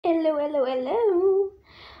Hello. Hello everyone.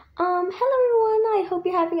 I hope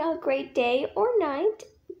you're having a great day or night.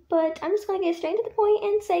 But I'm just gonna get straight to the point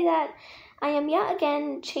and say that I am yet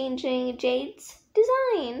again changing Jade's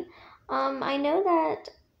design. I know that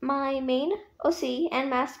my main OC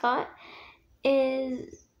and mascot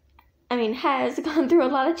has gone through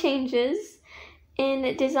a lot of changes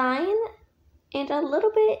in design and a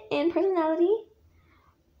little bit in personality.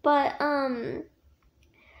 But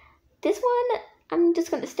this one I'm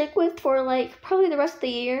just gonna stick with for like probably the rest of the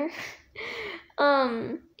year. It's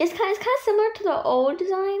kind of similar to the old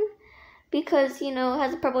design because it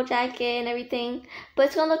has a purple jacket and everything, but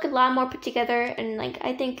it's gonna look a lot more put together and like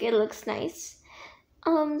I think it looks nice.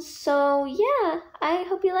 So yeah, I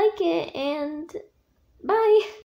hope you like it and bye.